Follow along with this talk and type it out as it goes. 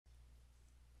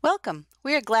Welcome!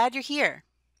 We are glad you're here.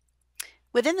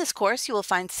 Within this course, you will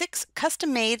find 6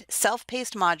 custom-made,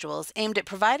 self-paced modules aimed at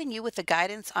providing you with the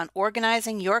guidance on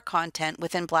organizing your content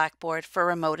within Blackboard for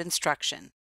remote instruction.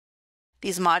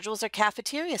 These modules are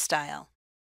cafeteria style.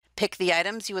 Pick the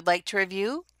items you would like to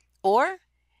review, or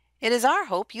it is our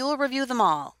hope you will review them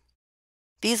all.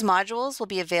 These modules will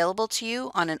be available to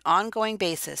you on an ongoing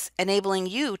basis, enabling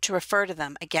you to refer to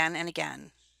them again and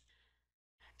again.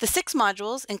 The 6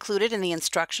 modules included in the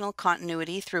instructional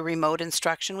continuity through remote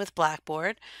instruction with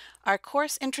Blackboard are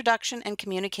Course Introduction and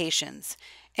Communications,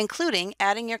 including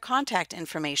adding your contact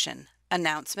information,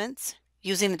 announcements,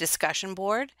 using the discussion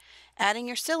board, adding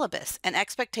your syllabus and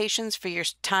expectations for your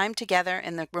time together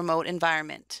in the remote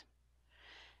environment.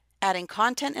 Adding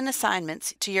content and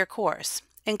assignments to your course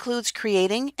includes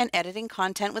creating and editing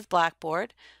content with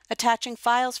Blackboard, attaching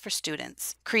files for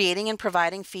students, creating and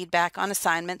providing feedback on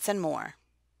assignments, and more.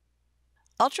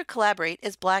 Ultra Collaborate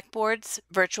is Blackboard's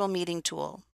virtual meeting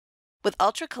tool. With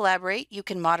Ultra Collaborate, you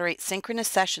can moderate synchronous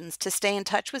sessions to stay in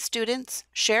touch with students,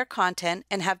 share content,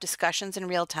 and have discussions in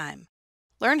real time.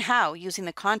 Learn how using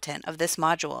the content of this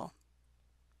module.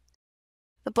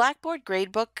 The Blackboard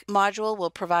Gradebook module will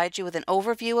provide you with an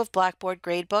overview of Blackboard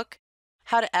Gradebook,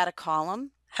 how to add a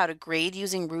column, how to grade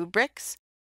using rubrics,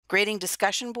 grading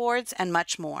discussion boards, and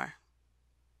much more.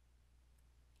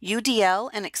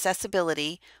 UDL and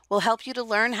Accessibility will help you to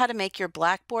learn how to make your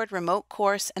Blackboard remote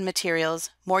course and materials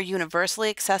more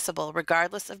universally accessible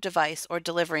regardless of device or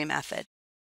delivery method.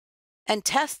 And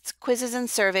Tests, Quizzes, and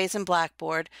Surveys in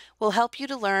Blackboard will help you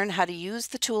to learn how to use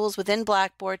the tools within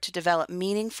Blackboard to develop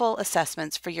meaningful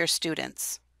assessments for your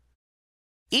students.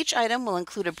 Each item will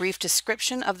include a brief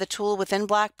description of the tool within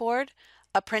Blackboard,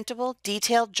 a printable,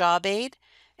 detailed job aid,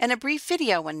 and a brief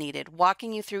video when needed,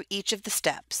 walking you through each of the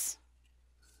steps.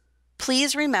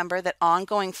 Please remember that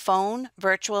ongoing phone,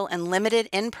 virtual, and limited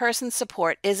in-person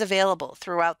support is available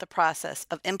throughout the process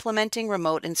of implementing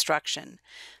remote instruction.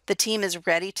 The team is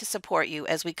ready to support you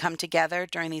as we come together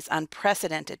during these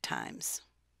unprecedented times.